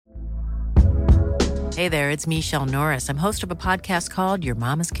Hey there, it's Michelle Norris. I'm host of a podcast called Your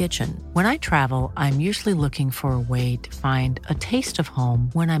Mama's Kitchen. When I travel, I'm usually looking for a way to find a taste of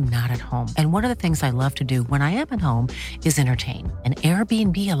home when I'm not at home. And one of the things I love to do when I am at home is entertain. And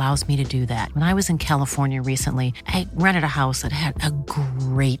Airbnb allows me to do that. When I was in California recently, I rented a house that had a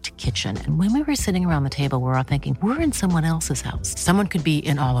great kitchen. And when we were sitting around the table, we were all thinking, we're in someone else's house. Someone could be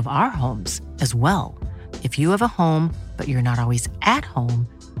in all of our homes as well. If you have a home, but you're not always at home,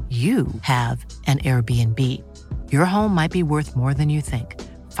 you have an Airbnb. Your home might be worth more than you think.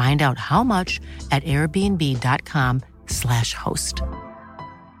 Find out how much at airbnb.com/host.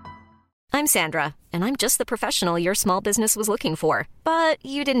 I'm Sandra, and I'm just the professional your small business was looking for. But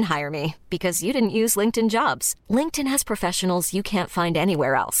you didn't hire me because you didn't use LinkedIn Jobs. LinkedIn has professionals you can't find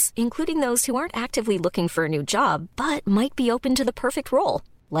anywhere else, including those who aren't actively looking for a new job, but might be open to the perfect role,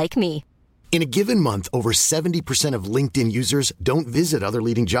 like me. In a given month, over 70% of LinkedIn users don't visit other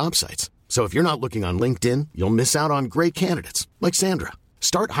leading job sites. So if you're not looking on LinkedIn, you'll miss out on great candidates like Sandra.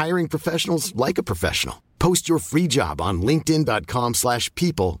 Start hiring professionals like a professional. Post your free job on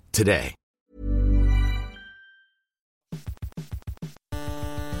linkedin.com/people today.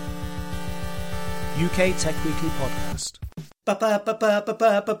 UK Tech Weekly Podcast.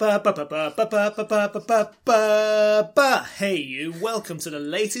 Hey you, welcome to the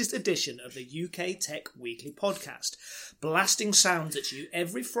latest edition of the UK Tech Weekly Podcast, blasting sounds at you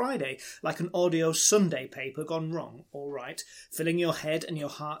every Friday like an audio Sunday paper gone wrong, alright, filling your head and your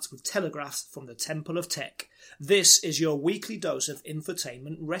hearts with telegraphs from the Temple of Tech. This is your weekly dose of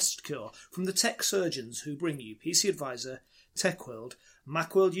infotainment rest cure from the tech surgeons who bring you PC Advisor, TechWorld,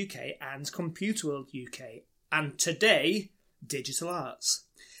 Macworld UK and Computerworld UK, and today, Digital Arts.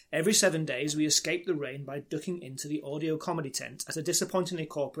 Every 7 days we escape the rain by ducking into the audio comedy tent at a disappointingly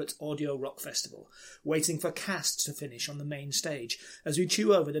corporate audio rock festival, waiting for casts to finish on the main stage as we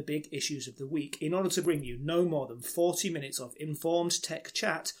chew over the big issues of the week in order to bring you no more than 40 minutes of informed tech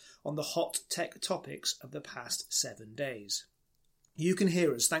chat on the hot tech topics of the past 7 days. You can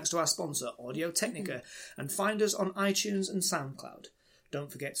hear us thanks to our sponsor Audio Technica and find us on iTunes and SoundCloud. Don't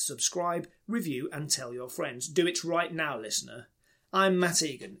forget to subscribe, review and tell your friends. Do it right now, listener. I'm Matt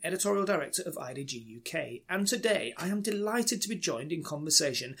Egan, Editorial Director of IDG UK, and today I am delighted to be joined in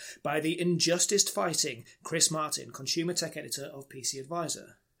conversation by the injustice-fighting Chris Martin, Consumer Tech Editor of PC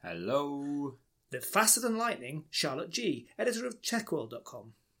Advisor. Hello. The faster-than-lightning Charlotte G, Editor of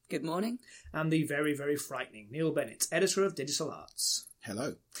TechWorld.com. Good morning. And the very, very frightening Neil Bennett, Editor of Digital Arts.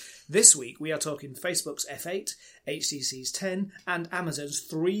 Hello. This week we are talking Facebook's F8, HTC's 10 and Amazon's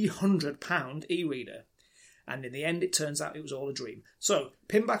 £300 e-reader. And in the end it turns out it was all a dream. So,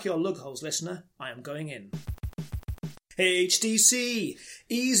 pin back your lug holes, listener. I am going in. HTC,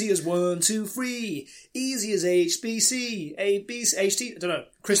 easy as 1, 2, 3, easy as HBC, ABC, HT, I don't know,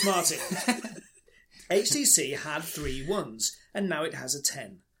 Chris Martin. HTC had 3 ones, and now it has a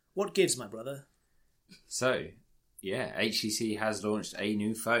 10. What gives, my brother? So, yeah, HTC has launched a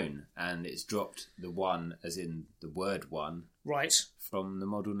new phone, and it's dropped the 1, as in the word 1, right, from the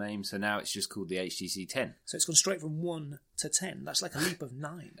model name, so now it's just called the HTC 10. So it's gone straight from 1 to 10. That's like a leap of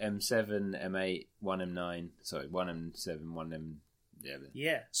 9. M7, M8, 1M9, sorry, 1M7, 1M...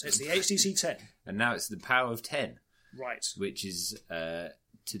 Yeah, so it's the HTC 10. And now it's the power of 10. Right. Which is to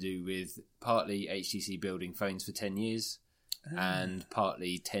do with partly HTC building phones for 10 years, and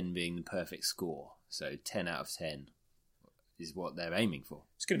partly 10 being the perfect score. So 10 out of 10 is what they're aiming for.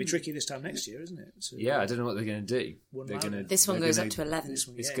 It's going to be tricky this time next year, isn't it? So, yeah, I don't know what they're going to do. This one goes up to 11. It's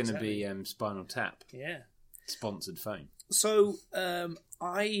going to be Spinal Tap. Yeah. Sponsored phone. So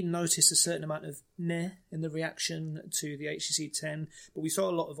I noticed a certain amount of meh in the reaction to the HTC 10, but we saw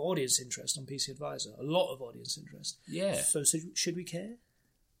a lot of audience interest on PC Advisor. A lot of audience interest. Yeah. So should we care?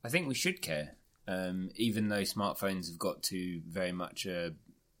 I think we should care. Even though smartphones have got to very much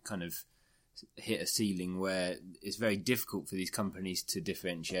kind of hit a ceiling where it's very difficult for these companies to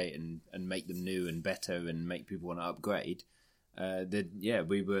differentiate and make them new and better and make people want to upgrade.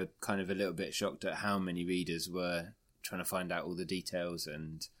 We were kind of a little bit shocked at how many readers were trying to find out all the details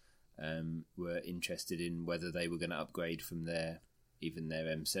and were interested in whether they were going to upgrade from their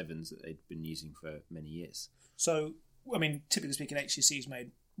M7s that they'd been using for many years. So, I mean, typically speaking, HTC's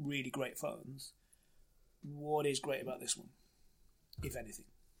made really great phones. What is great about this one, if anything?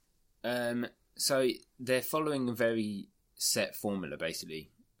 So they're following a very set formula,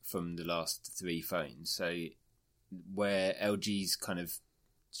 basically, from the last 3 phones. So where LG's kind of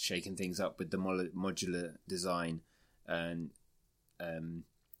shaken things up with the modular design, and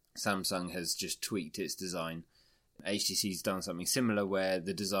Samsung has just tweaked its design, HTC's done something similar where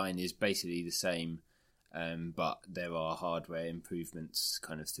the design is basically the same, but there are hardware improvements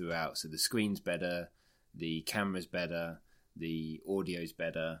kind of throughout. So the screen's better, the camera's better, the audio's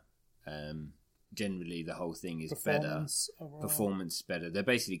better. Generally, the whole thing is better. Performance is better. They're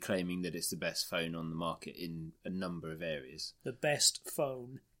basically claiming that it's the best phone on the market in a number of areas. The best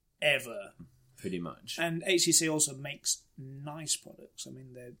phone ever. Pretty much. And HTC also makes nice products. I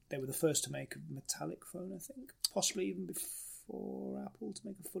mean, they were the first to make a metallic phone, I think. Possibly even before Apple to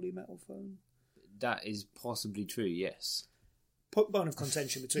make a fully metal phone. That is possibly true, yes. Bone of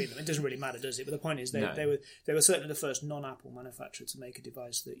contention between them. It doesn't really matter, does it? But the point is, they were certainly the first non-Apple manufacturer to make a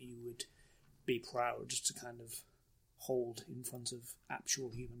device that you would be proud just to kind of hold in front of actual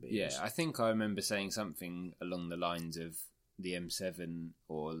human beings. Yeah, I think I remember saying something along the lines of the M7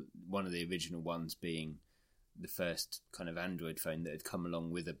 or one of the original ones being the first kind of Android phone that had come along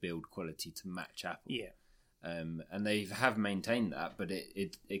with a build quality to match Apple. Yeah. And they have maintained that, but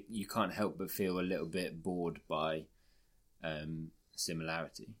it you can't help but feel a little bit bored by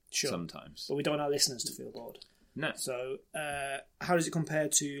similarity sometimes. But we don't want our listeners to feel bored. No. So how does it compare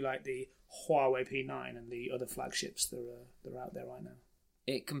to like the Huawei P9 and the other flagships that are out there right now?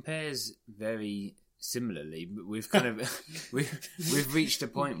 It compares very similarly, but we've kind of we've reached a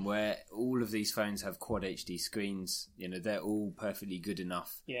point where all of these phones have quad HD screens. You know, they're all perfectly good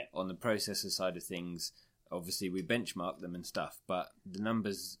enough on the processor side of things. Obviously, we benchmark them and stuff, but the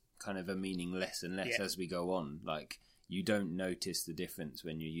numbers kind of are meaning less and less as we go on. Like, you don't notice the difference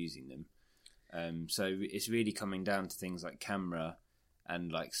when you're using them. So it's really coming down to things like camera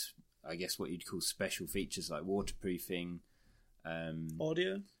and, like, I guess what you'd call special features like waterproofing.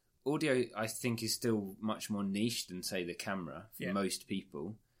 Audio, I think, is still much more niche than, say, the camera for most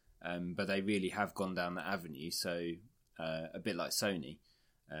people. But they really have gone down that avenue. So a bit like Sony.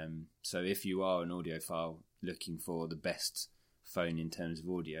 So if you are an audiophile looking for the best phone in terms of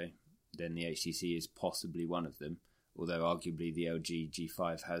audio, then the HTC is possibly one of them. Although arguably the LG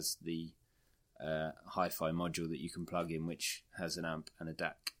G5 has the hi-fi module that you can plug in, which has an amp and a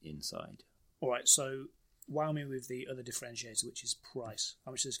DAC inside. All right, so wow me with the other differentiator, which is price.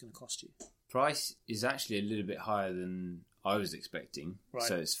 How much is this going to cost you? Price is actually a little bit higher than I was expecting. Right.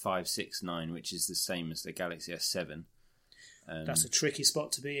 So it's 569, which is the same as the Galaxy S7. That's a tricky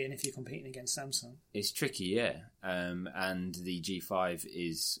spot to be in if you're competing against Samsung. It's tricky, yeah. And the G5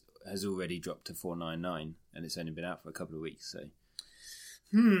 has already dropped to 499, and it's only been out for a couple of weeks.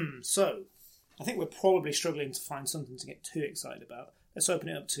 So I think we're probably struggling to find something to get too excited about. Let's open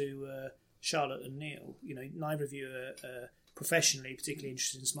it up to Charlotte and Neil. You know, neither of you are professionally particularly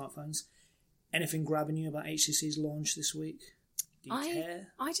interested in smartphones. Anything grabbing you about HTC's launch this week? Do you care?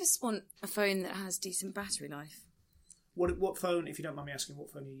 I just want a phone that has decent battery life. What phone, if you don't mind me asking,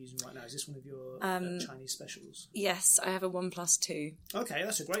 what phone are you using right now? Is this one of your Chinese specials? Yes, I have a OnePlus 2. Okay,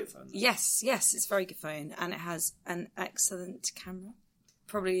 that's a great phone. Yes, it's a very good phone, and it has an excellent camera.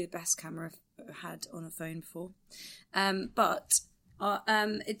 Probably the best camera I've had on a phone before. But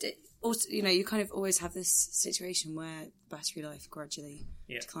it also, you know, you kind of always have this situation where battery life gradually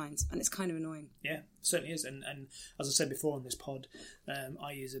declines, and it's kind of annoying. Yeah, certainly is. And as I said before on this pod,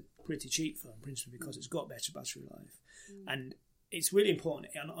 I use a pretty cheap phone, principally because it's got better battery life. And it's really important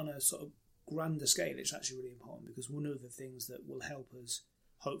on a sort of grander scale. It's actually really important because one of the things that will help us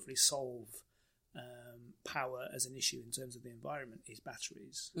hopefully solve power as an issue in terms of the environment is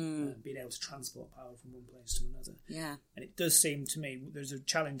batteries. Being able to transport power from one place to another. Yeah. And it does seem to me there's a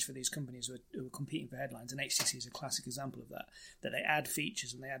challenge for these companies who are competing for headlines, and HTC is a classic example of that they add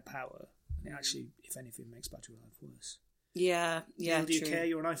features and they add power, and it actually, if anything, makes battery life worse. Yeah. Do you care?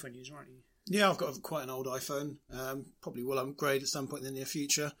 You're an iPhone user, aren't you? Yeah, I've got quite an old iPhone. Probably will upgrade at some point in the near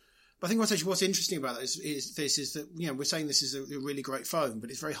future. But I think what's interesting about that is that, you know, we're saying this is a really great phone, but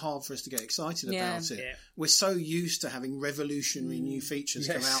it's very hard for us to get excited about it. Yeah. We're so used to having revolutionary new features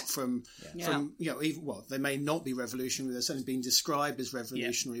come out from you know, they may not be revolutionary, they're certainly being described as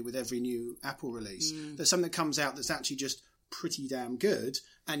revolutionary with every new Apple release. There's something that comes out that's actually just pretty damn good,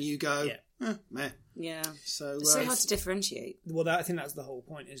 and you go, meh. Yeah. So it's so hard to differentiate. Well, I think that's the whole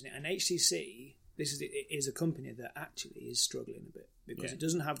point, isn't it? And HTC, it is a company that actually is struggling a bit because it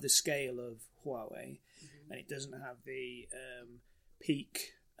doesn't have the scale of Huawei, and it doesn't have the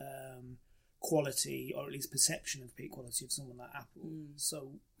peak quality, or at least perception of peak quality of someone like Apple.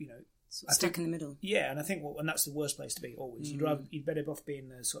 So, you know, stuck in the middle. Yeah, and I think, and that's the worst place to be always. You'd better off being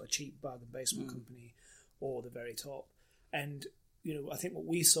the sort of cheap bargain basement company or the very top. And, you know, I think what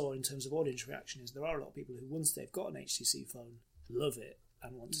we saw in terms of audience reaction is there are a lot of people who, once they've got an HTC phone, love it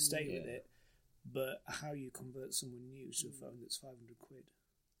and want to stay with it. But how you convert someone new to a phone that's 500 quid?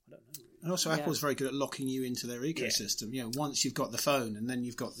 I don't know. And also, Apple's very good at locking you into their ecosystem. You know, once you've got the phone, and then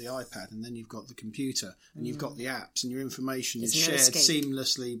you've got the iPad, and then you've got the computer, and you've got the apps, and your information is shared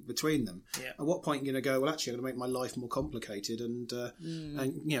seamlessly between them. Yeah. At what point are you going to go, well, actually, I'm going to make my life more complicated, and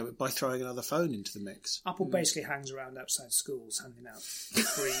you know, by throwing another phone into the mix? Apple basically hangs around outside schools handing out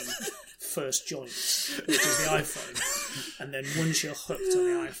free first joints, which is the iPhone, and then once you're hooked on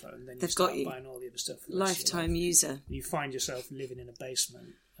the iPhone, then you start buying all the other stuff. Lifetime user. You find yourself living in a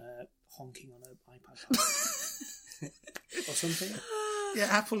basement, honking on an iPad or something. Yeah,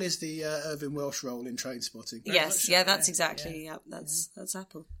 Apple is the Irving Welsh role in Trainspotting. Yes, yeah, that's exactly. Yeah, that's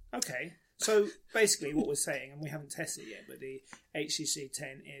Apple. Okay, so basically, what we're saying, and we haven't tested it yet, but the HTC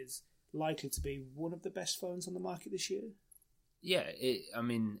 10 is likely to be one of the best phones on the market this year. Yeah, I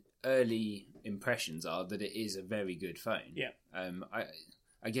mean, early impressions are that it is a very good phone. Yeah.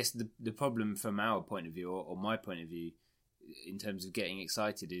 I guess the problem from our point of view, or my point of view, in terms of getting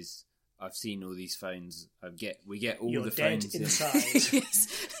excited, is I've seen all these phones. We get all You're the dead phones inside. Yes.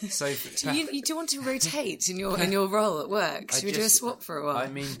 So you do want to rotate in your role at work? Should we do a swap for a while? I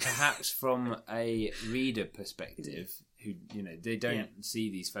mean, perhaps from a reader perspective, who they don't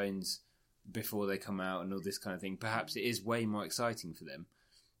see these phones before they come out and all this kind of thing. Perhaps it is way more exciting for them,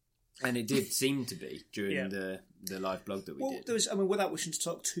 and it did seem to be during the live blog that we did. There was, without wishing to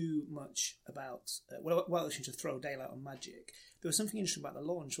talk too much about, without wishing to throw daylight on Magic, there was something interesting about the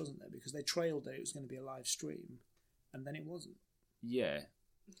launch, wasn't there? Because they trailed that it was going to be a live stream, and then it wasn't. Yeah.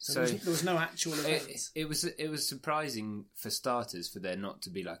 So there was no actual event. It was surprising for starters for there not to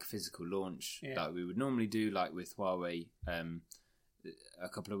be like a physical launch like we would normally do, like with Huawei a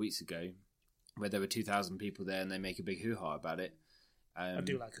couple of weeks ago, where there were 2,000 people there and they make a big hoo-ha about it. I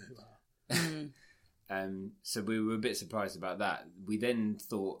do like a hoo-ha. So we were a bit surprised about that. We then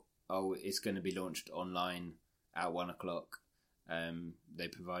thought, it's going to be launched online at 1:00. They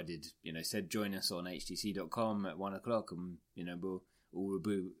provided, said join us on htc.com at 1:00, and all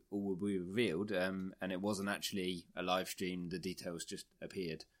will be revealed. And it wasn't actually a live stream. The details just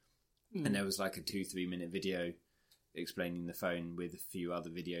appeared, and there was like a 2-3 minute video explaining the phone with a few other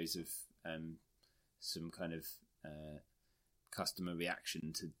videos of some kind of customer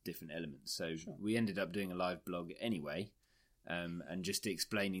reaction to different elements. So we ended up doing a live blog anyway, and just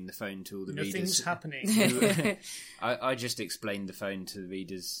explaining the phone to all the readers. Nothing's happening. I just explained the phone to the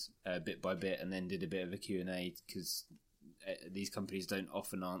readers bit by bit, and then did a bit of a Q&A, because these companies don't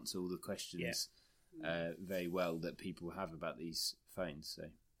often answer all the questions very well that people have about these phones. So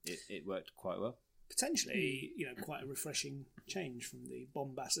it worked quite well. Potentially, quite a refreshing change from the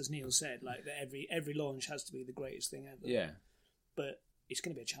bombast, as Neil said, like that every launch has to be the greatest thing ever. Yeah. But it's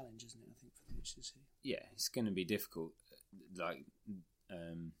going to be a challenge, isn't it, I think, for the HTC? Yeah, it's going to be difficult. Like,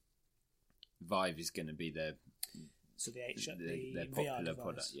 Vive is going to be their popular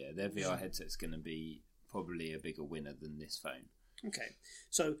product. Yeah, their VR headset's going to be probably a bigger winner than this phone. Okay,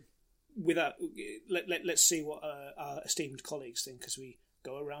 so without let's see what our esteemed colleagues think as we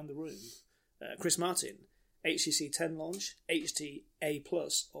go around the room. Chris Martin, HTC 10 launch, HT A+,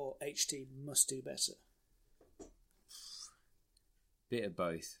 or HT must do better? Bit of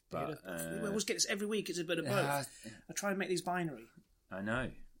both, but we always get this every week. It's a bit of both. I try and make these binary. I know,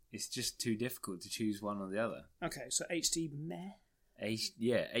 it's just too difficult to choose one or the other. Okay, so HT meh.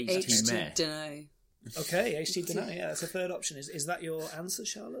 HT meh. Dunno. Okay, HT dunno. Yeah, that's a third option. Is that your answer,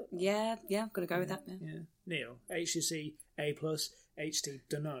 Charlotte? Yeah, I've got to go with that now. Yeah, Neil, HTC A+, HT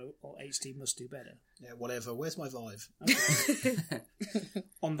dunno, or HT must do better? Yeah, whatever. Where's my Vive? Okay.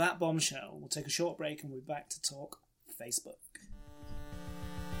 On that bombshell, we'll take a short break and we'll be back to talk Facebook.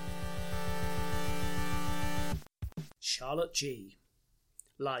 Charlotte G.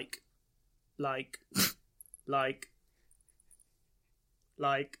 Like.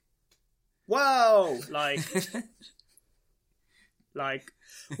 Wow!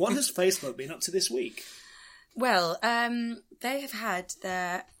 What has Facebook been up to this week? Well, they have had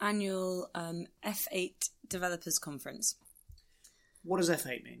their annual F8 Developers Conference. What does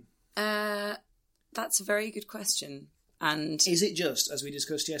F8 mean? That's a very good question. And is it just, as we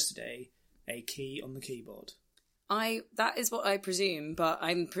discussed yesterday, a key on the keyboard? That is what I presume, but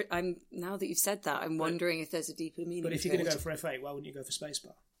I'm now that you've said that, I'm wondering if there's a deeper meaning. But if you're going to go for F8, why wouldn't you go for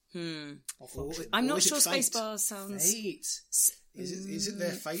spacebar? I'm not sure spacebar sounds. Fate. Is it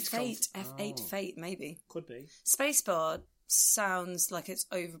their Fate? Fate, F8 Fate, maybe. Could be. Spacebar sounds like it's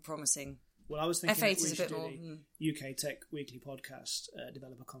over-promising. Well, I was thinking F8 is a bit more. UK Tech Weekly Podcast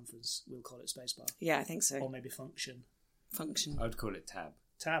Developer Conference. We'll call it Spacebar. Yeah, I think so. Or maybe Function. I would call it Tab.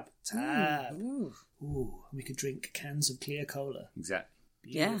 Tab. Ooh. Ooh. We could drink cans of clear cola. Exactly.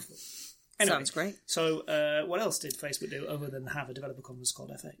 Beautiful. Anyway, Sounds great. So, what else did Facebook do other than have a developer conference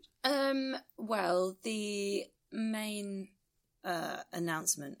called F8? Well, the main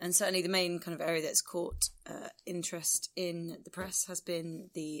announcement, and certainly the main kind of area that's caught interest in the press, has been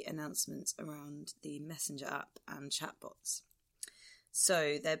the announcements around the Messenger app and chatbots.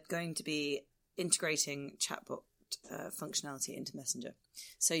 So they're going to be integrating chatbot functionality into Messenger.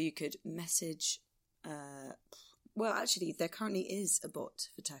 So you could message... well, actually, there currently is a bot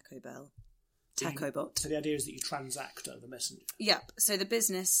for Taco Bell. TacoBot. So the idea is that you transact over Messenger. Yep. So the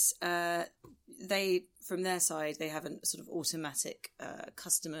business, they, from their side, they have a sort of automatic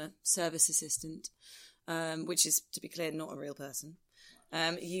customer service assistant, which is, to be clear, not a real person.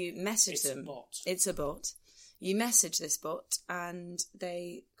 You message them. It's a bot. It's a bot. You message this bot, and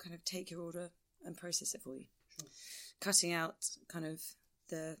they kind of take your order and process it for you, sure. Cutting out kind of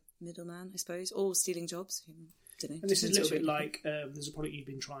the middleman, I suppose, or stealing jobs. Don't know. And this is a little bit like there's a product you've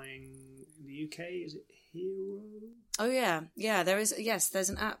been trying in the UK. Is it Hero? Oh yeah. There is. Yes, there's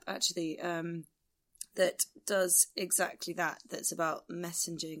an app actually that does exactly that. That's about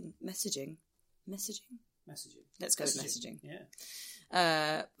messaging. Let's go with messaging.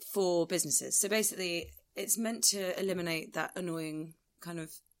 Yeah. For businesses. So basically, it's meant to eliminate that annoying kind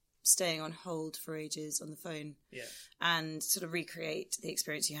of staying on hold for ages on the phone, and sort of recreate the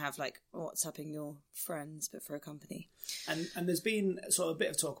experience you have, like WhatsApping your friends, but for a company. And there's been sort of a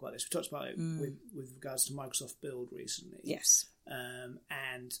bit of talk about this. We talked about it with regards to Microsoft Build recently. Yes.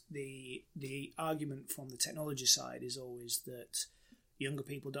 And the argument from the technology side is always that younger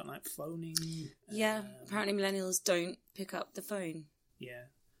people don't like phoning. Yeah, apparently millennials don't pick up the phone. Yeah.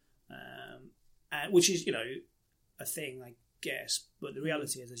 Which is, a thing, I guess, but the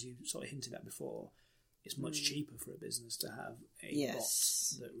reality is, as you sort of hinted at before, it's much cheaper for a business to have a bot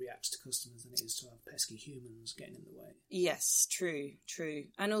that reacts to customers than it is to have pesky humans getting in the way. Yes, true.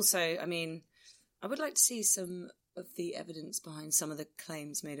 And also, I mean, I would like to see some of the evidence behind some of the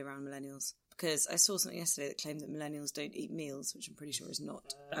claims made around millennials, because I saw something yesterday that claimed that millennials don't eat meals, which I'm pretty sure is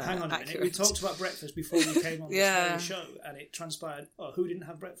not hang on a minute. accurate. We talked about breakfast before you came on this very show, and it transpired, who didn't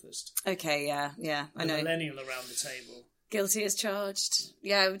have breakfast? Okay, yeah, I know. A millennial around the table. Guilty as charged.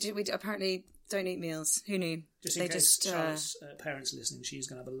 Yeah, we apparently don't eat meals. Who knew? Just in case Charlotte's parents are listening, she's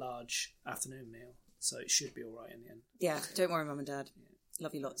going to have a large afternoon meal, so it should be all right in the end. Yeah, don't worry, Mum and Dad. Yeah.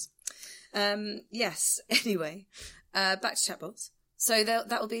 Love you lots. Yes, anyway, back to chatbots. So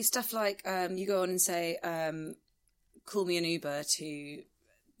that will be stuff like you go on and say, call me an Uber to,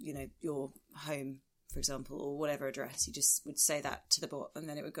 your home, for example, or whatever address. You just would say that to the bot, and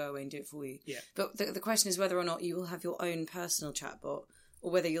then it would go away and do it for you. Yeah. But the question is whether or not you will have your own personal chatbot,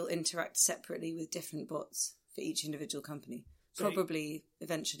 or whether you'll interact separately with different bots for each individual company. So probably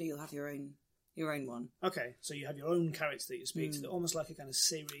eventually you'll have your own one. Okay, so you have your own character that you speak to, almost like a kind of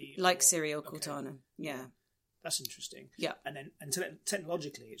Siri. Like Siri or Cortana, yeah. That's interesting. Yeah. And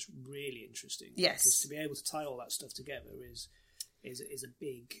technologically, it's really interesting. Yes. Because to be able to tie all that stuff together is a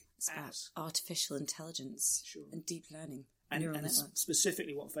big ask. Artificial intelligence and deep learning. And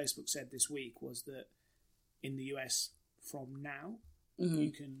specifically what Facebook said this week was that in the US, from now,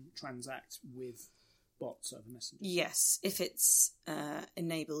 you can transact with bots over Messenger. Yes, if it's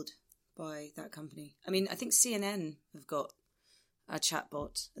enabled by that company. I mean, I think CNN have got a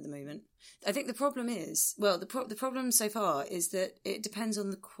chatbot at the moment. I think the problem is, the problem so far is that it depends on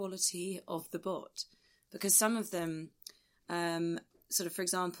the quality of the bot, because some of them, sort of, for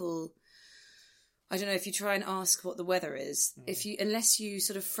example, I don't know, if you try and ask what the weather is, unless you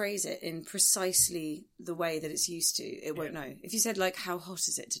sort of phrase it in precisely the way that it's used to, it won't know. If you said, like, how hot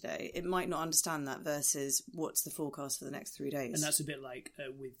is it today, it might not understand that versus what's the forecast for the next 3 days. And that's a bit like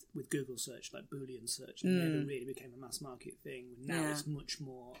with Google search, like Boolean search. And it really became a mass market thing. Now it's much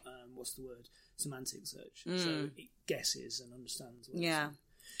more, semantic search. So it guesses and understands what it's saying.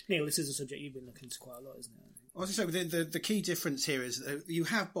 Neil, this is a subject you've been looking into quite a lot, isn't it? I was going to say, the key difference here is you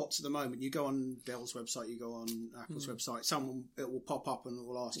have bots at the moment. You go on Dell's website, you go on Apple's website, it will pop up and it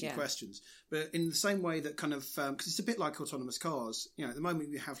will ask you questions. But in the same way that kind of, because it's a bit like autonomous cars, at the moment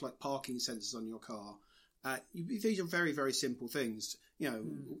you have like parking sensors on your car. These are very, very simple things.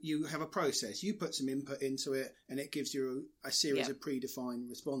 You have a process, you put some input into it, and it gives you a series of predefined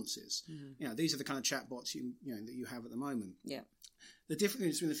responses. These are the kind of chatbots that you have at the moment. Yeah. The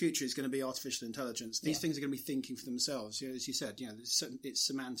difference in the future is going to be artificial intelligence. These things are going to be thinking for themselves. As you said, it's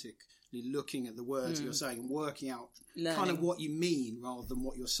semantically looking at the words that you're saying and working out kind of what you mean rather than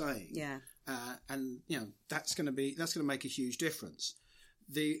what you're saying. Yeah. And that's going to make a huge difference.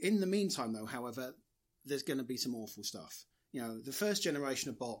 In the meantime, though, however, there's going to be some awful stuff. the first generation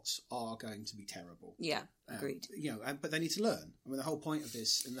of bots are going to be terrible. Yeah, agreed. But they need to learn. I mean, the whole point of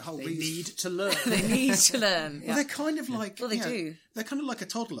this and the whole They reason... need to learn. They need to learn. Well, they're kind of like... Well, they do. They're kind of like a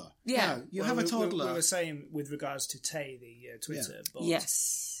toddler. Yeah. You have a toddler... We were saying with regards to Tay, the Twitter bot.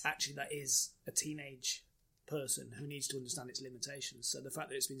 Yes. Actually, that is a teenage person who needs to understand its limitations. So the fact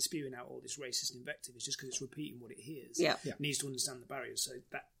that it's been spewing out all this racist invective is just because it's repeating what it hears. Yeah. It needs to understand the barriers. So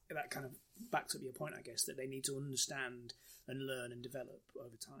that kind of backs up your point, I guess, that they need to understand and learn and develop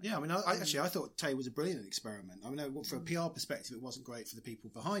over time. Yeah, I mean, I thought Tay was a brilliant experiment. I mean, from a PR perspective, it wasn't great for the people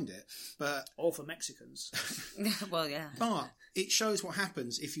behind it, but... Or for Mexicans. Well, yeah. But it shows what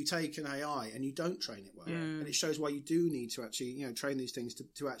happens if you take an AI and you don't train it well. And it shows why you do need to actually, train these things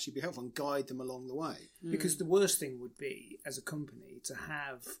to actually be helpful and guide them along the way. Because the worst thing would be, as a company, to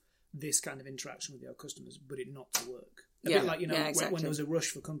have this kind of interaction with your customers, but it not to work. A bit like, exactly. when there was a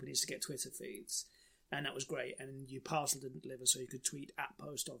rush for companies to get Twitter feeds, and that was great, and your parcel didn't deliver, so you could tweet at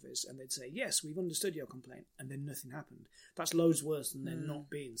post office, and they'd say, yes, we've understood your complaint, and then nothing happened. That's loads worse than there not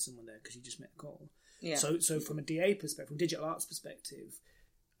being someone there because you just made a call. Yeah. So from a DA perspective, from digital arts perspective,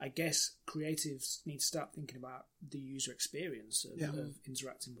 I guess creatives need to start thinking about the user experience of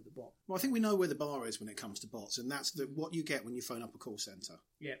interacting with the bot. Well, I think we know where the bar is when it comes to bots, and that's what you get when you phone up a call centre.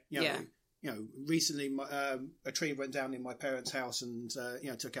 Yeah. Recently a tree went down in my parents' house and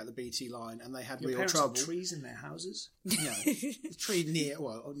took out the BT line, and they had Your real parents trouble. have trees in their houses? The tree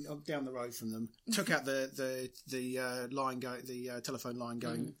down the road from them, took out the line the telephone line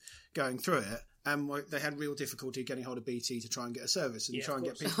going through it, and they had real difficulty getting hold of BT to try and get a service and try and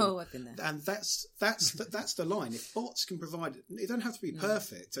get people. Oh, I've been there. And that's the line. If bots can provide, they don't have to be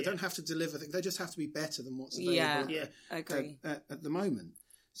perfect. They don't have to deliver things. They just have to be better than what's available. I agree. At the moment.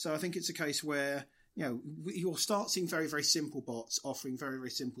 So I think it's a case where you'll start seeing very, very simple bots offering very, very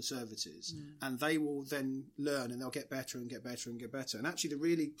simple services, and they will then learn and they'll get better and get better and get better. And actually, the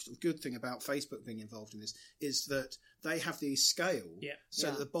really good thing about Facebook being involved in this is that they have the scale, so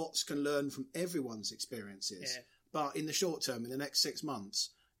that the bots can learn from everyone's experiences. Yeah. But in the short term, in the next 6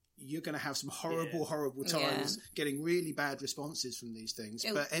 months, you're going to have some horrible times getting really bad responses from these things.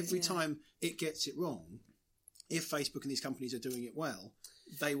 But every time it gets it wrong, if Facebook and these companies are doing it well,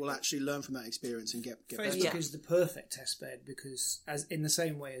 they will actually learn from that experience and get better. Facebook is the perfect testbed because, as in the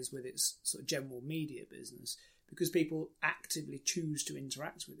same way as with its sort of general media business, because people actively choose to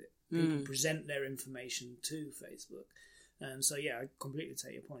interact with it. People present their information to Facebook. So I completely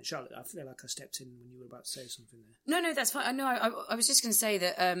take your point. Charlotte, I feel like I stepped in when you were about to say something there. No, that's fine. I was just going to say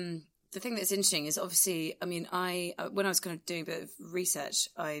that the thing that's interesting is obviously, I mean, when I was kind of doing a bit of research,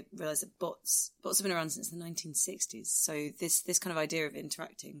 I realised that bots have been around since the 1960s. So this kind of idea of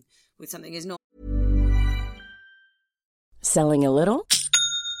interacting with something is not... Selling a little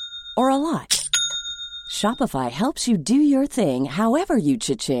or a lot? Shopify helps you do your thing however you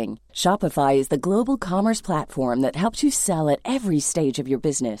cha-ching. Shopify is the global commerce platform that helps you sell at every stage of your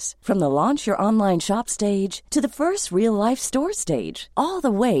business. From the launch your online shop stage to the first real-life store stage, all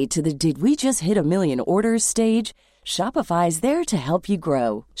the way to the did we just hit a million orders stage. Shopify's there to help you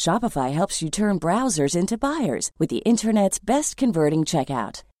grow. Shopify helps you turn browsers into buyers with the internet's best converting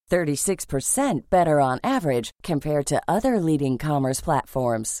checkout. 36% better on average compared to other leading commerce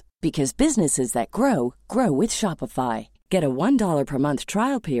platforms. Because businesses that grow with Shopify. Get a $1 per month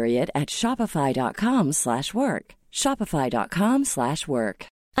trial period at shopify.com/work. Shopify.com/work.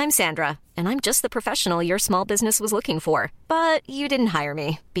 I'm Sandra, and I'm just the professional your small business was looking for. But you didn't hire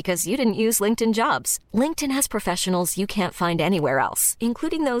me because you didn't use LinkedIn Jobs. LinkedIn has professionals you can't find anywhere else,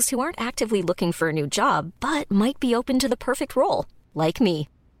 including those who aren't actively looking for a new job, but might be open to the perfect role, like me.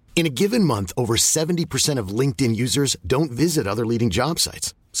 In a given month, over 70% of LinkedIn users don't visit other leading job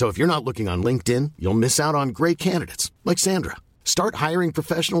sites. So if you're not looking on LinkedIn, you'll miss out on great candidates like Sandra. Start hiring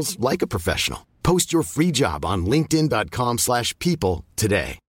professionals like a professional. Post your free job on linkedin.com/people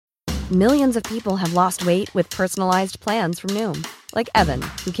today. Millions of people have lost weight with personalized plans from Noom. Like Evan,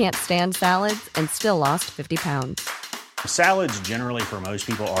 who can't stand salads and still lost 50 pounds. Salads generally for most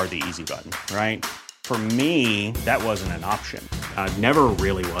people are the easy button, right? For me, that wasn't an option. I never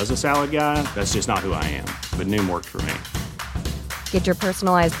really was a salad guy. That's just not who I am. But Noom worked for me. Get your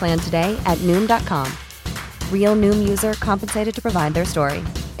personalized plan today at Noom.com. Real Noom user compensated to provide their story.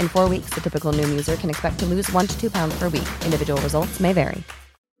 In 4 weeks, the typical Noom user can expect to lose 1 to 2 pounds per week. Individual results may vary.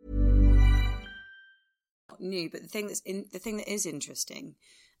 New, but the thing that is interesting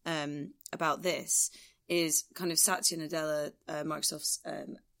about this is kind of Satya Nadella, Microsoft's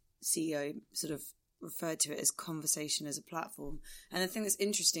CEO, sort of referred to it as conversation as a platform. And the thing that's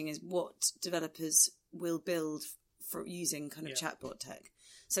interesting is what developers will build for using kind of chatbot tech.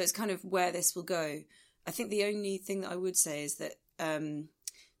 So it's kind of where this will go. I think the only thing that I would say is that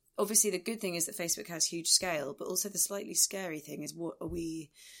obviously the good thing is that Facebook has huge scale, but also the slightly scary thing is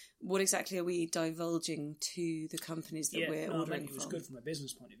what exactly are we divulging to the companies that we're ordering from? It was good from a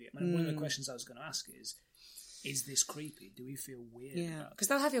business point of view. I mean, one of the questions I was going to ask is this creepy? Do we feel weird? Yeah, because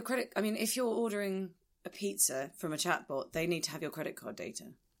they'll have your credit. I mean, if you're ordering a pizza from a chatbot, they need to have your credit card data.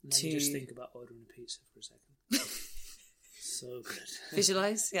 Let me just think about ordering a pizza for a second. So good.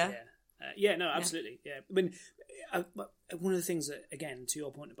 Visualize, yeah. No, absolutely. Yeah. I mean, one of the things that, again, to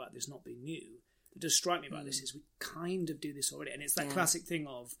your point about this not being new, that does strike me about this is we kind of do this already, and it's that classic thing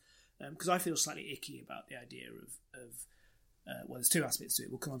of because I feel slightly icky about the idea of well, there's two aspects to it.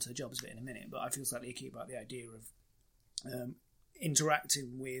 We'll come on to the jobs bit in a minute, but I feel slightly icky about the idea of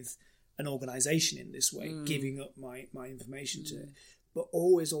interacting with an organisation in this way, giving up my information to it. But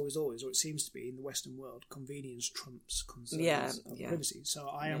always, or it seems to be in the Western world, convenience trumps concerns of privacy. So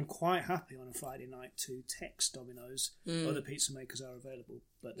I am quite happy on a Friday night to text Domino's, other pizza makers are available,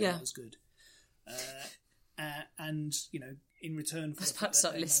 but they're not as good. And, in return for... I was about to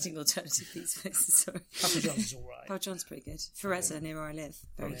start listing alternative pizza places, sorry. Papa John's is all right. Papa John's pretty good. Ferrezza, near where I live.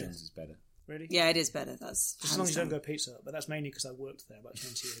 Very good. John's is better. Really? Yeah, it is better. That's just as long as you don't go pizza, but that's mainly because I worked there about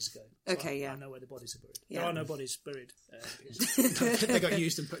 20 years ago. So okay, I know where the bodies are buried. Yeah. There are no bodies buried. They got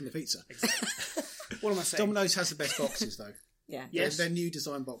used and put in the pizza. Exactly. What am I saying? Domino's has the best boxes, though. Yeah. Yes. Their new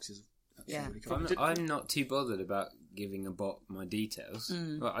design boxes. Yeah. Really cool. I'm not too bothered about giving a bot my details.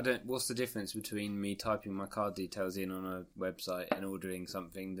 Well, what's the difference between me typing my card details in on a website and ordering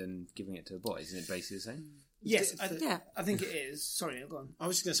something than giving it to a bot? Isn't it basically the same? Yes, I think it is. Sorry, go on. I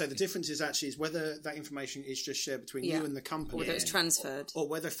was just going to say the difference is whether that information is just shared between you and the company, or whether it's transferred, or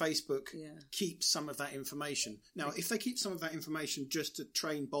whether Facebook keeps some of that information. Now, if they keep some of that information just to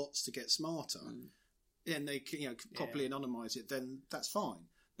train bots to get smarter, and they properly anonymise it, then that's fine.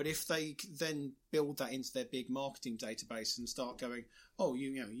 But if they then build that into their big marketing database and start going,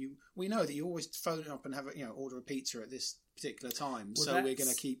 we know that you always phone up and have order a pizza at this particular time, so we're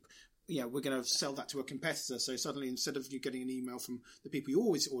going to keep. We're going to sell that to a competitor. So suddenly, instead of you getting an email from the people you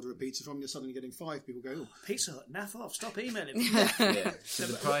always order a pizza from, you're suddenly getting 5 people go, Pizza Hut, naff off, stop emailing me. So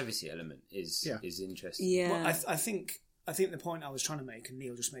the privacy element is interesting. Yeah. Well, I think the point I was trying to make, and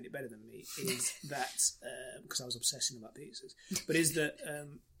Neil just made it better than me, is that, because I was obsessing about pizzas, but is that...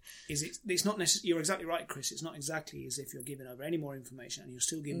 it's not necessarily. You're exactly right, Chris. It's not exactly as if you're giving over any more information and you're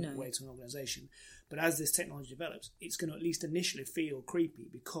still giving it away to an organisation. But as this technology develops, it's going to at least initially feel creepy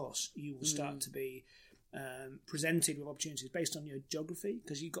because you will start to be presented with opportunities based on your geography,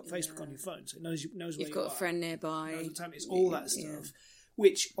 because you've got Facebook on your phone, so it knows where you are. You've got a friend nearby. Knows the time. It's all that stuff.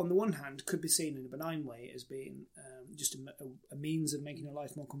 Which, on the one hand, could be seen in a benign way as being just a means of making your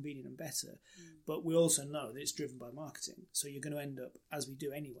life more convenient and better. But we also know that it's driven by marketing. So you're going to end up, as we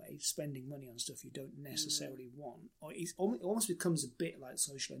do anyway, spending money on stuff you don't necessarily want. Or it almost becomes a bit like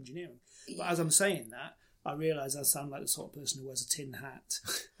social engineering. But as I'm saying that, I realise I sound like the sort of person who wears a tin hat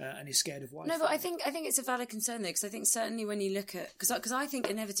and is scared of Wi-Fi. No, but I think it's a valid concern, though, because I think certainly when you look at... Because I think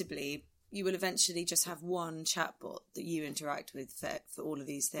inevitably... you will eventually just have one chatbot that you interact with for all of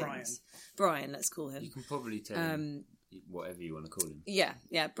these things. Brian, let's call him. You can probably tell him whatever you want to call him. Yeah.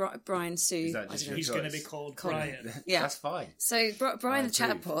 Brian Sue. He's going to be called Brian. Yeah, that's fine. So Brian, the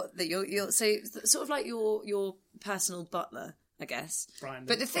chatbot that you're so sort of like your personal butler, I guess. Brian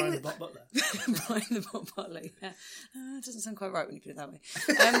the bot butler. Brian the bot butler. Yeah, it doesn't sound quite right when you put it that way.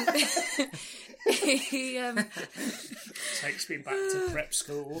 He takes me back to prep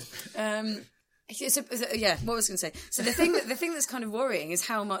school. What was I going to say? So the thing that's kind of worrying is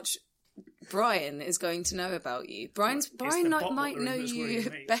how much Brian is going to know about you. Brian might know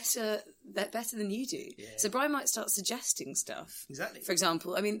you better than you do. Yeah. So Brian might start suggesting stuff. Exactly. For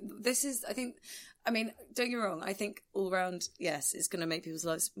example, don't get me wrong, I think all round, yes, it's going to make people's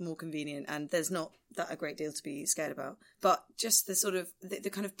lives more convenient, and there's not that a great deal to be scared about. But just the sort of, the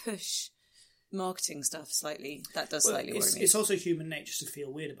kind of push marketing stuff slightly, that does slightly worry me. It's also human nature to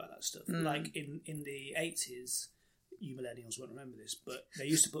feel weird about that stuff. Like in the 80s, you millennials won't remember this, but they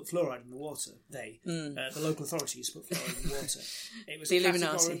used to put fluoride in the water. The local authority used to put fluoride in the water. It was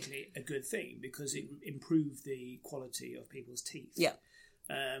categorically a good thing because it improved the quality of people's teeth. Yeah.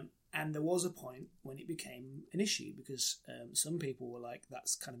 And there was a point when it became an issue because some people were like,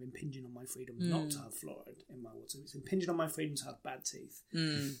 that's kind of impinging on my freedom not to have fluoride in my water. It's impinging on my freedom to have bad teeth.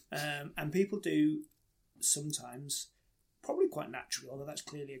 And people do sometimes, probably quite naturally, although that's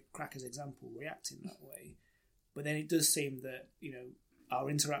clearly a cracker's example, react in that way. But then it does seem that, our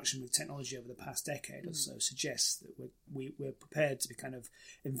interaction with technology over the past decade or so suggests that we're prepared to be kind of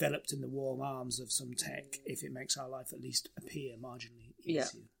enveloped in the warm arms of some tech if it makes our life at least appear marginally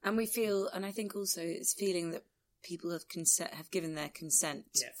easier. And we feel, and I think also it's feeling that people have given their consent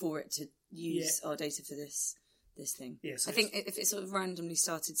for it to use our data for this thing. Yes, I think if it sort of randomly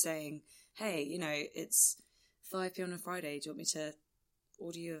started saying, hey, it's 5 p.m. on a Friday, do you want me to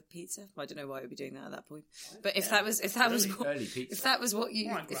order you a pizza? I don't know why I would be doing that at that point. But if that was what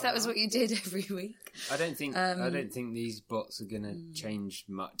you did every week, I don't think these bots are going to change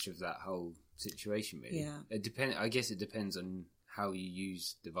much of that whole situation. Really, I guess it depends on how you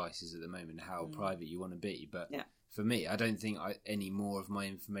use devices at the moment, how private you want to be. But for me, I don't think any more of my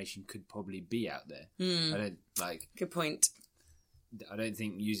information could probably be out there. I don't Good point. I don't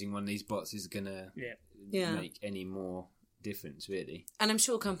think using one of these bots is going to make any more difference, really. And I'm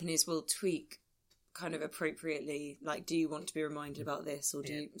sure companies will tweak kind of appropriately, like, do you want to be reminded about this, or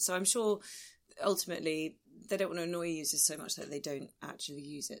do you? So I'm sure ultimately they don't want to annoy users so much that they don't actually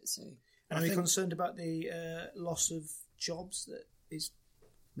use it. So, and are you concerned about the loss of jobs? That is,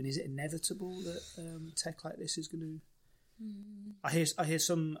 is it inevitable that tech like this is going to? I hear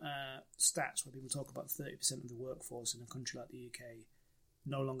some stats where people talk about 30% of the workforce in a country like the UK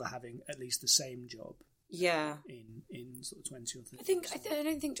no longer having at least the same job. Yeah. In sort of 20 or 30. I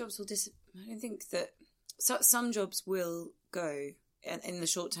don't think jobs will I don't think that some jobs will go, and in the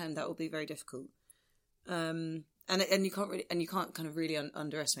short term that will be very difficult. And you can't kind of really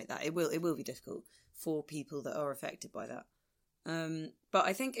underestimate that. It will be difficult for people that are affected by that. But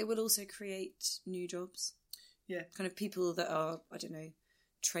I think it will also create new jobs. Yeah. Kind of people that are, I don't know,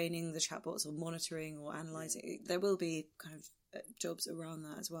 training the chatbots or monitoring or analysing. There will be kind of jobs around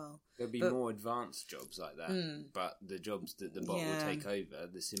that as well. There'll be more advanced jobs like that, but the jobs that the bot will take over,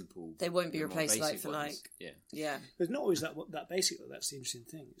 the simple... They won't be replaced ones, Yeah. There's not always that basic, though. That's the interesting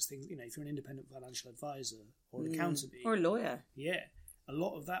thing. It's things, if you're an independent financial advisor or an accountant... Or a lawyer. Yeah. A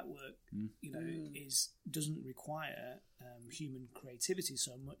lot of that work, doesn't require human creativity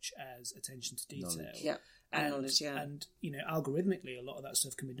so much as attention to detail. Knowledge. Yeah. And knowledge, And, algorithmically, a lot of that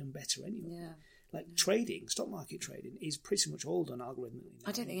stuff can be done better anyway. Yeah. Like trading, stock market trading, is pretty much all done algorithmically now.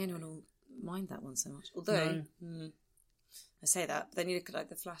 I don't think anyone will mind that one so much. Although, I say that, but then you look at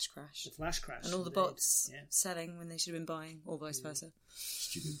the flash crash. The flash crash. And all the bots selling when they should have been buying, or vice versa.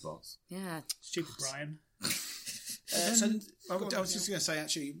 Stupid bots. Yeah. Stupid Brian. I was just going to say,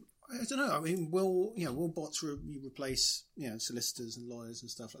 actually, I don't know. I mean, will bots replace solicitors and lawyers and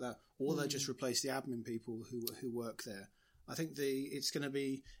stuff like that, or they just replace the admin people who work there? I think it's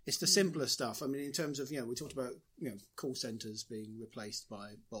the simpler stuff. I mean, in terms of we talked about call centres being replaced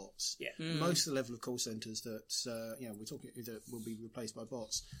by bots. Yeah. Most of the level of call centres that we're talking that will be replaced by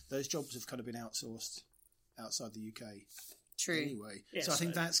bots. Those jobs have kind of been outsourced outside the UK. True. Anyway, Yeah, so I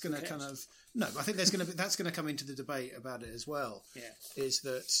think that's going to kind of I think that's going to come into the debate about it as well. Yeah. Is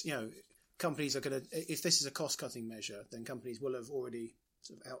that companies are going to, if this is a cost cutting measure, then companies will have already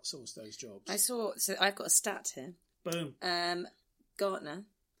sort of outsourced those jobs. So I've got a stat here. Boom. Gartner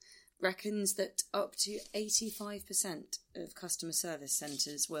reckons that up to 85% of customer service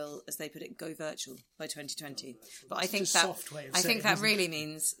centres will, as they put it, go virtual by 2020. But I think that really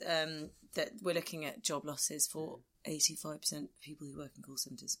means that we're looking at job losses for 85% of people who work in call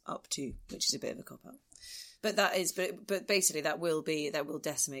centres, up to, which is a bit of a cop out. But but basically that will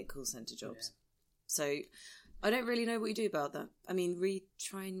decimate call centre jobs. Yeah. So I don't really know what you do about that. I mean,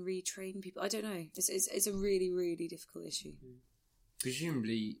 try and retrain people. I don't know. It's a really, really difficult issue.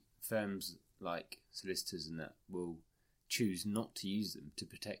 Presumably, firms like solicitors and that will choose not to use them to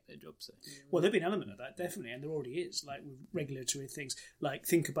protect their jobs. So. Well, there'll be an element of that, definitely, and there already is. Like with regulatory things, like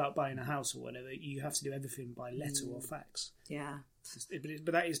think about buying a house or whatever, you have to do everything by letter or fax. Yeah.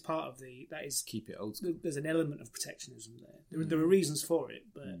 But that is part of keep it old school. There's an element of protectionism there. There are reasons for it,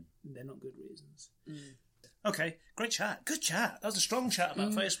 but they're not good reasons. Okay, great chat. Good chat. That was a strong chat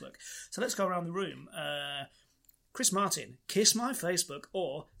about Facebook. So let's go around the room. Chris Martin, kiss my Facebook,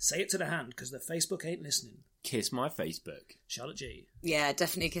 or say it to the hand, because the Facebook ain't listening. Kiss my Facebook. Charlotte G. Yeah,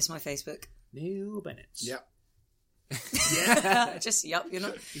 definitely kiss my Facebook. Neil Bennett. Yep. Yeah. Just, yep. You're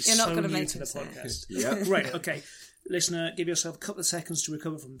not going to make the podcast. Yep. Right, okay. Listener, give yourself a couple of seconds to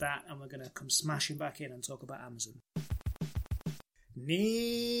recover from that, and we're going to come smashing back in and talk about Amazon.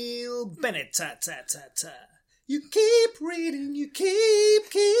 Neil Bennett, ta-ta-ta-ta. You keep reading, you keep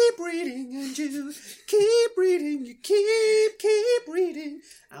reading, and you keep reading, you keep reading.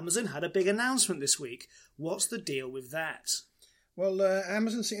 Amazon had a big announcement this week. What's the deal with that? Well,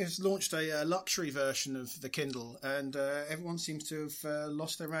 Amazon has launched a luxury version of the Kindle, and everyone seems to have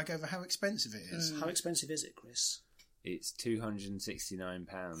lost their rag over how expensive it is. How expensive is it, Chris? It's £269.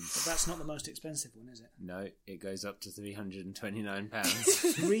 But that's not the most expensive one, is it? No, it goes up to £329.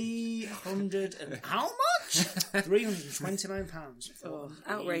 300 and how much? £329 for an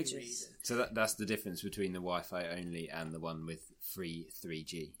outrageous. e-reader. So that's the difference between the Wi-Fi only and the one with free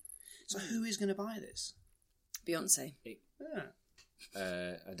 3G. So who is going to buy this? Beyonce.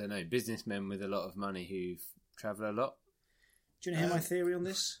 I don't know, businessmen with a lot of money who travel a lot. Do you want to hear my theory on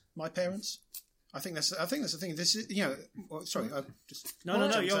this? My parents. I think that's the thing. This is, sorry, I just No.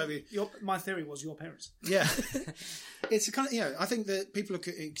 My theory was your parents. Yeah, it's a kind of, I think that people are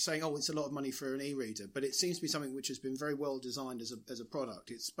saying, "Oh, it's a lot of money for an e-reader," but it seems to be something which has been very well designed as a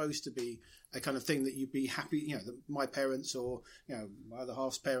product. It's supposed to be a kind of thing that you'd be happy, that my parents or my other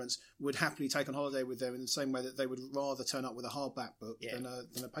half's parents would happily take on holiday with them in the same way that they would rather turn up with a hardback book than a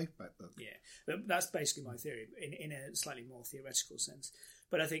paperback book. Yeah, but that's basically my theory in a slightly more theoretical sense.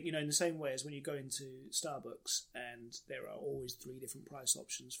 But I think, in the same way as when you go into Starbucks and there are always 3 different price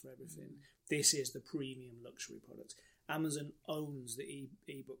options for everything, this is the premium luxury product. Amazon owns the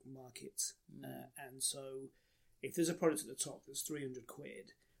e-book market. And so if there's a product at the top that's £300,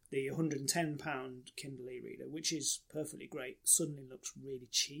 the £110 Kindle e-reader, which is perfectly great, suddenly looks really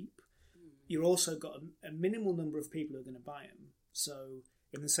cheap. You've also got a minimal number of people who are going to buy them. So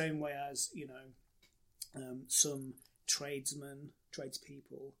in the same way as, some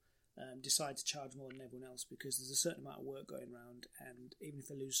tradespeople decide to charge more than everyone else because there's a certain amount of work going around, and even if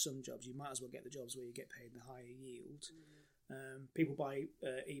they lose some jobs, you might as well get the jobs where you get paid the higher yield. People buy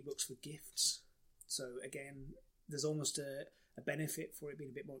ebooks for gifts, so again, there's almost a benefit for it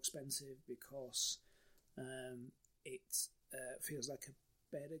being a bit more expensive because it feels like a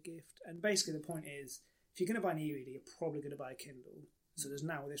better gift. And basically, the point is, if you're going to buy an e-reader, you're probably going to buy a Kindle. So there's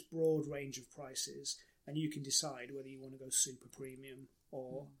now this broad range of prices, and you can decide whether you want to go super premium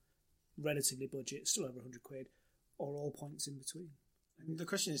or relatively budget, still over £100, or all points in between. And the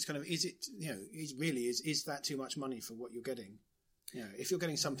question is is it, is that too much money for what you're getting? If you're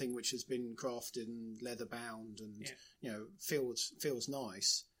getting something which has been crafted and leather bound and, feels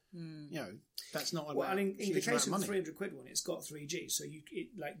nice, that's not well, in the case of the £300 one, it's got 3G, so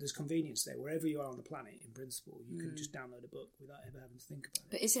there's convenience there. Wherever you are on the planet, in principle, you can just download a book without ever having to think about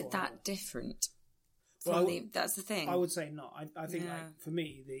it. But is it that different? That's the thing. I would say not. I think, for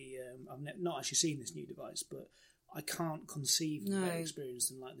me, I've not actually seen this new device, but I can't conceive of a better experience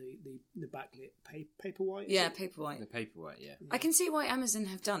than the backlit Paperwhite. Yeah, Paperwhite. The Paperwhite, yeah. I can see why Amazon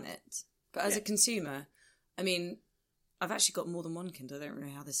have done it, but as a consumer, I mean, I've actually got more than one Kindle. I don't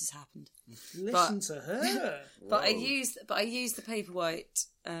know how this has happened. Listen to her. But I use the Paperwhite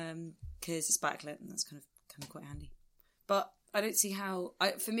because it's backlit, and that's kind of quite handy. But I don't see how.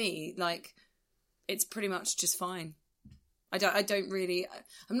 For me, it's pretty much just fine. I don't really.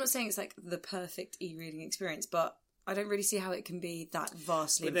 I'm not saying it's like the perfect e-reading experience, but I don't really see how it can be that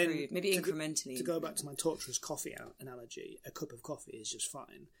vastly improved. Maybe incrementally. To go back to my torturous coffee analogy, a cup of coffee is just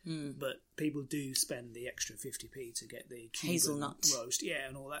fine. But people do spend the extra 50p to get the Cuban hazelnut roast,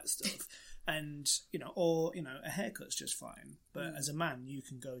 and all that stuff. And a haircut's just fine. But as a man, you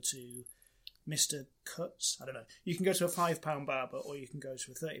can go to Mr. Cuts. I don't know. You can go to a £5 barber, or you can go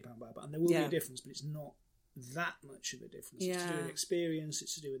to a £30 barber, and there will be a difference, but it's not that much of a difference. It's to do with experience.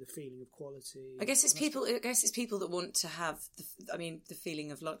 It's to do with the feeling of quality. I guess it's people that want to have the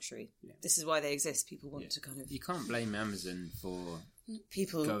feeling of luxury. Yeah. This is why they exist. People want to kind of. You can't blame Amazon for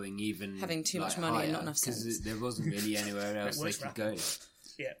people going even having too much money and not enough sense, because there wasn't really anywhere else they could go.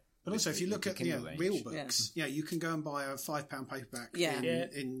 Yeah. But also, if you look at real books, you can go and buy a £5 paperback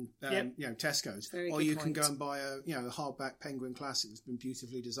in Tesco's, or you can go and buy a hardback Penguin Classic that's been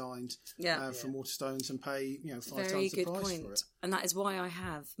beautifully designed from Waterstones and pay 5 times the price for it. And that is why I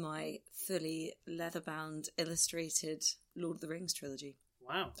have my fully leather-bound illustrated Lord of the Rings trilogy.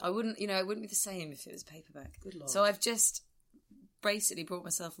 Wow! I wouldn't be the same if it was paperback. Good Lord. So I've just basically brought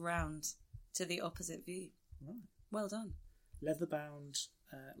myself around to the opposite view. Right. Well done. Leather-bound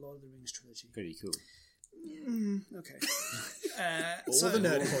Lord of the Rings trilogy. Pretty cool. Okay. All the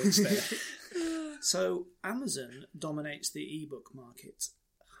nerd points there. So Amazon dominates the ebook market.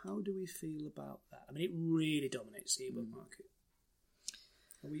 How do we feel about that? I mean, it really dominates the ebook market.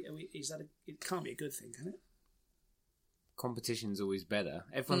 It can't be a good thing, can it? Competition's always better.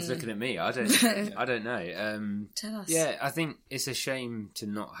 Everyone's looking at me. I don't know. Tell us. Yeah, I think it's a shame to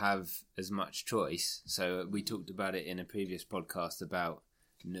not have as much choice. So we talked about it in a previous podcast about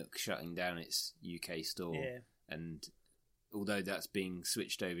Nook shutting down its UK store, and although that's being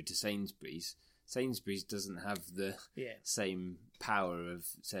switched over to Sainsbury's doesn't have the same power of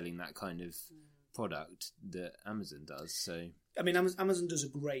selling that kind of product that Amazon does. So I mean, Amazon does a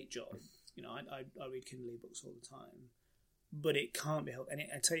great job. I read Kindle ebooks all the time, but it can't be helped. And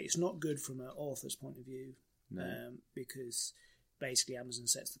I tell you, it's not good from an author's point of view, because basically Amazon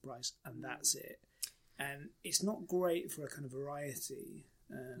sets the price and that's it. And it's not great for a kind of variety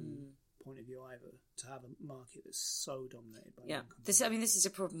point of view either, to have a market that's so dominated by one company. This is a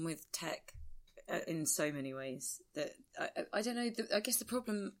problem with tech in so many ways. That I don't know. I guess the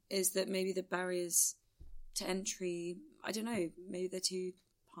problem is that maybe the barriers to entry, I don't know, maybe they're too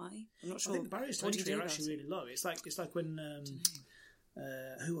high. I'm not sure. I think the barriers to entry are actually really low. It's like when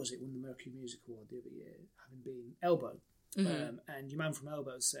who was it won the Mercury Music Award the other year, having been Elbow. And your man from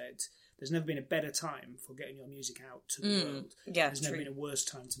Elbow said, "There's never been a better time for getting your music out to the world. There's never been a worse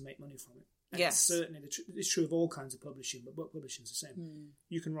time to make money from it." And it's certainly it's true of all kinds of publishing, but book publishing is the same.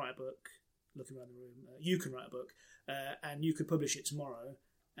 You can write a book, looking around the room. You can write a book, and you could publish it tomorrow.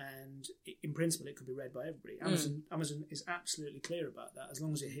 And in principle, it could be read by everybody. Amazon is absolutely clear about that. As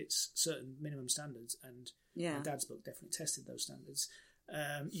long as it hits certain minimum standards, and my dad's book definitely tested those standards.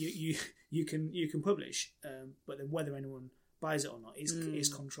 You can publish, but then whether anyone buys it or not is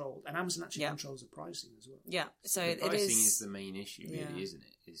controlled. And Amazon actually controls the pricing as well. Yeah, so the pricing is the main issue, really, isn't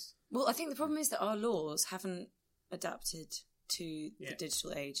it? Well, I think the problem is that our laws haven't adapted to the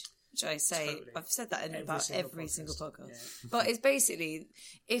digital age. Which I say, totally. I've said that in about every single podcast. Yeah. But it's basically,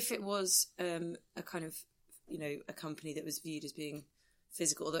 if it was a kind of, a company that was viewed as being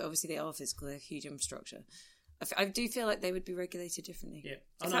physical, although obviously they are physical, they're a huge infrastructure, I do feel like they would be regulated differently. Yeah.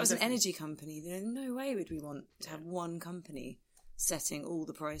 If that was an energy company, then no way would we want to have one company setting all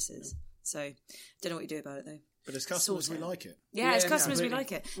the prices. So, don't know what you do about it though. But as customers, we like it. Yeah, as customers, we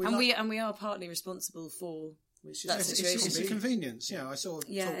like it. We are partly responsible for... It's a convenience. I saw a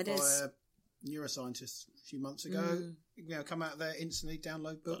talk by a neuroscientist a few months ago. Come out there instantly,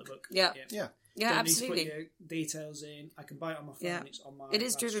 download book. Yeah, Don't absolutely. Need to put your details in. I can buy it on my phone. Yeah. It's on my. It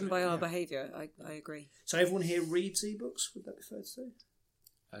is driven by our behaviour. I agree. So everyone here reads ebooks. Would that be fair to say?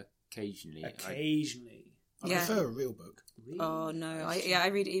 Occasionally. I prefer a real book. Really? Oh no! I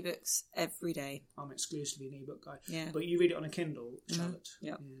read ebooks every day. I'm exclusively an ebook guy. Yeah, but you read it on a Kindle, Charlotte.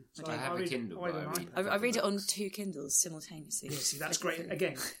 Yeah. So I have a Kindle. I read it on 2 Kindles simultaneously. Yeah, see, that's great.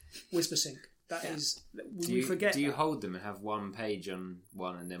 Again, Whispersync. That is. We forget. Do you hold them and have one page on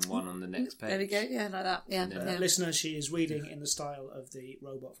one and then one on the next page? There we go. Yeah, like that. Yeah. Listener, she is reading in the style of the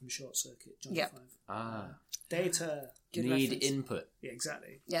robot from Short Circuit, John 5. Data. Good need reference. Input. Yeah,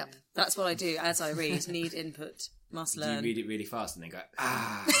 exactly. Yeah, that's what I do as I read. Need input. Must learn. Do you read it really fast and then go,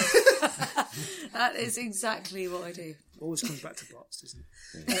 That is exactly what I do. Always comes back to plots, doesn't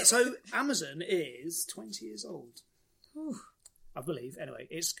it? So Amazon is 20 years old. Ooh. I believe. Anyway,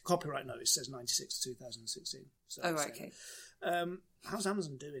 its copyright notice says 96 to 2016. So, okay. How's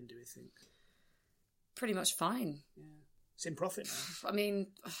Amazon doing, do we think? Pretty much fine. Yeah. It's in profit now. I mean,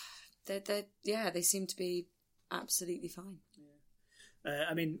 they seem to be absolutely fine.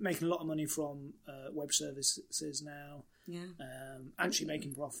 Yeah. Making a lot of money from web services now. Yeah. Actually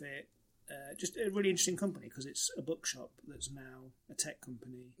making profit. Just a really interesting company because it's a bookshop that's now a tech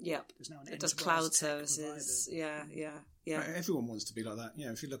company. Yeah. There's now it does cloud services. Yeah. Everyone wants to be like that.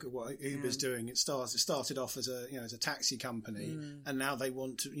 If you look at what Uber's doing, it started off as a taxi company, and now they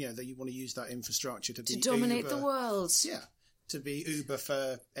want to use that infrastructure to dominate Uber. The world. Yeah. To be Uber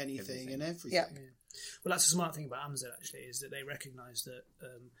for anything and everything. Yeah. Well, that's the smart thing about Amazon, actually, is that they recognise that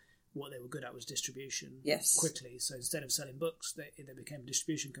what they were good at was distribution quickly. So instead of selling books, they became a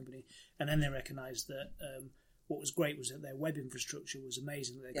distribution company. And then they recognised that what was great was that their web infrastructure was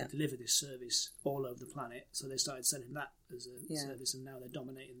amazing, that they could deliver this service all over the planet. So they started selling that as a service, and now they're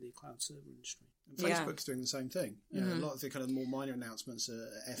dominating the cloud server industry. And Facebook's doing the same thing. A lot of the kind of more minor announcements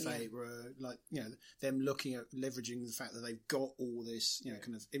at F8 were like, them looking at leveraging the fact that they've got all this,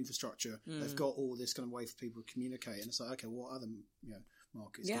 kind of infrastructure. They've got all this kind of way for people to communicate. And it's like, okay, what other,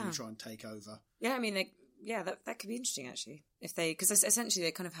 markets going to try and take over? Yeah, that could be interesting actually. Because essentially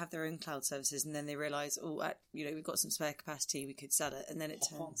they kind of have their own cloud services, and then they realise, we've got some spare capacity, we could sell it, and then it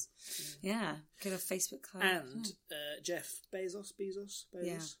turns. Yeah, could have Facebook cloud. And Jeff Bezos,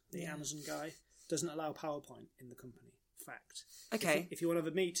 the Amazon guy, doesn't allow PowerPoint in the company. Fact. Okay. If you want to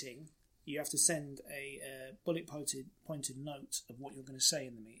have a meeting, you have to send a bullet-pointed note of what you're going to say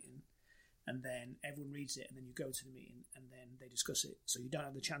in the meeting, and then everyone reads it, and then you go to the meeting, and then they discuss it. So you don't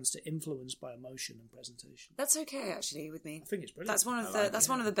have the chance to influence by emotion and presentation. That's okay, actually, with me. I think it's brilliant. That's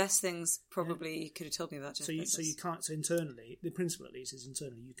one of the best things probably you could have told me about. So you can't. So internally, the principle at least is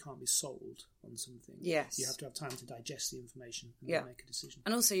internally, you can't be sold on something. Yes, you have to have time to digest the information and then make a decision.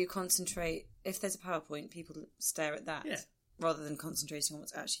 And also, you concentrate. If there's a PowerPoint, people stare at that rather than concentrating on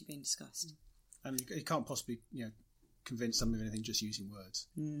what's actually being discussed. And you can't possibly, convince them of anything just using words,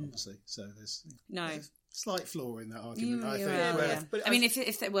 obviously. So there's Slight flaw in that argument, I think. Yeah. But I mean, if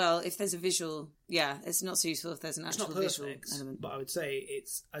there's a visual, it's not so useful if there's an actual visual element. But I would say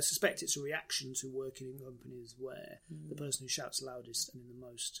I suspect it's a reaction to working in companies where the person who shouts loudest and in the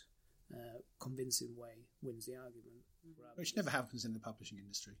most convincing way wins the argument. Which never happens in the publishing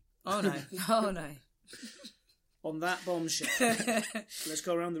industry. Oh no. Oh no. On that bombshell, let's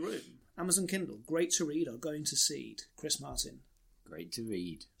go around the room. Amazon Kindle, great to read or going to seed? Chris Martin. Great to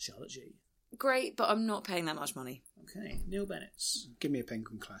read. Charlotte G. Great, but I'm not paying that much money. Okay, Neil Bennetts. Give me a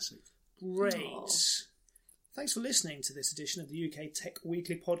Penguin Classic. Great. Aww. Thanks for listening to this edition of the UK Tech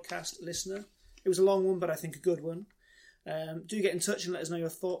Weekly podcast, listener. It was a long one, but I think a good one. Do get in touch and let us know your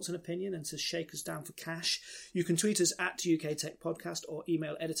thoughts and opinion, and to shake us down for cash, you can tweet us at UK Tech Podcast or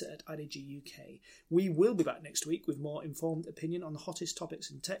email editor@IDG UK. We will be back next week with more informed opinion on the hottest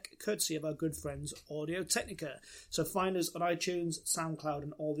topics in tech, courtesy of our good friends Audio Technica. So find us on iTunes, SoundCloud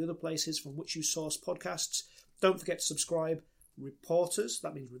and all the other places from which you source podcasts. Don't forget to subscribe, report us,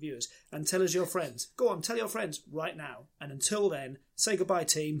 that means review us, and tell us your friends. Go on, tell your friends right now. And until then, say goodbye,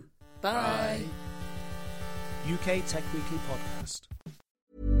 team. Bye. UK Tech Weekly Podcast.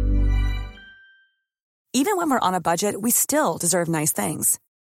 Even when we're on a budget, we still deserve nice things.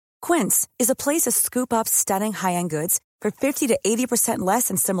 Quince is a place to scoop up stunning high-end goods for 50 to 80% less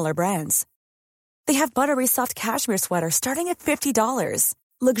than similar brands. They have buttery soft cashmere sweaters starting at $50,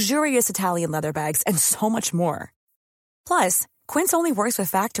 luxurious Italian leather bags, and so much more. Plus, Quince only works with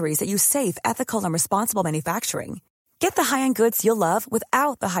factories that use safe, ethical, and responsible manufacturing. Get the high-end goods you'll love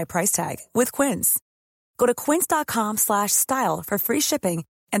without the high price tag with Quince. Go to quince.com/style for free shipping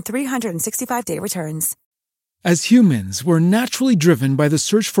and 365-day returns. As humans, we're naturally driven by the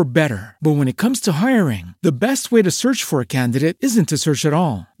search for better. But when it comes to hiring, the best way to search for a candidate isn't to search at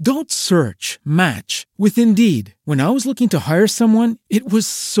all. Don't search, match with Indeed. When I was looking to hire someone, it was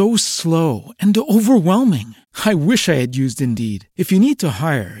so slow and overwhelming. I wish I had used Indeed. If you need to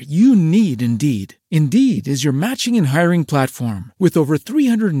hire, you need Indeed. Indeed is your matching and hiring platform with over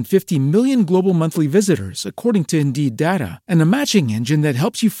 350 million global monthly visitors, according to Indeed data, and a matching engine that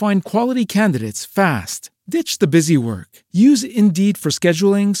helps you find quality candidates fast. Ditch the busy work. Use Indeed for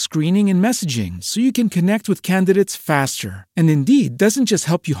scheduling, screening, and messaging so you can connect with candidates faster. And Indeed doesn't just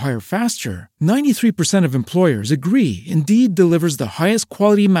help you hire faster. 93% of employers agree Indeed delivers the highest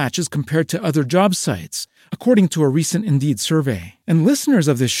quality matches compared to other job sites, according to a recent Indeed survey. And listeners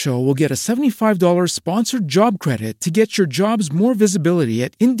of this show will get a $75 sponsored job credit to get your jobs more visibility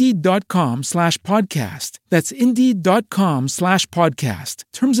at Indeed.com/podcast. That's Indeed.com/podcast.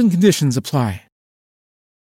 Terms and conditions apply.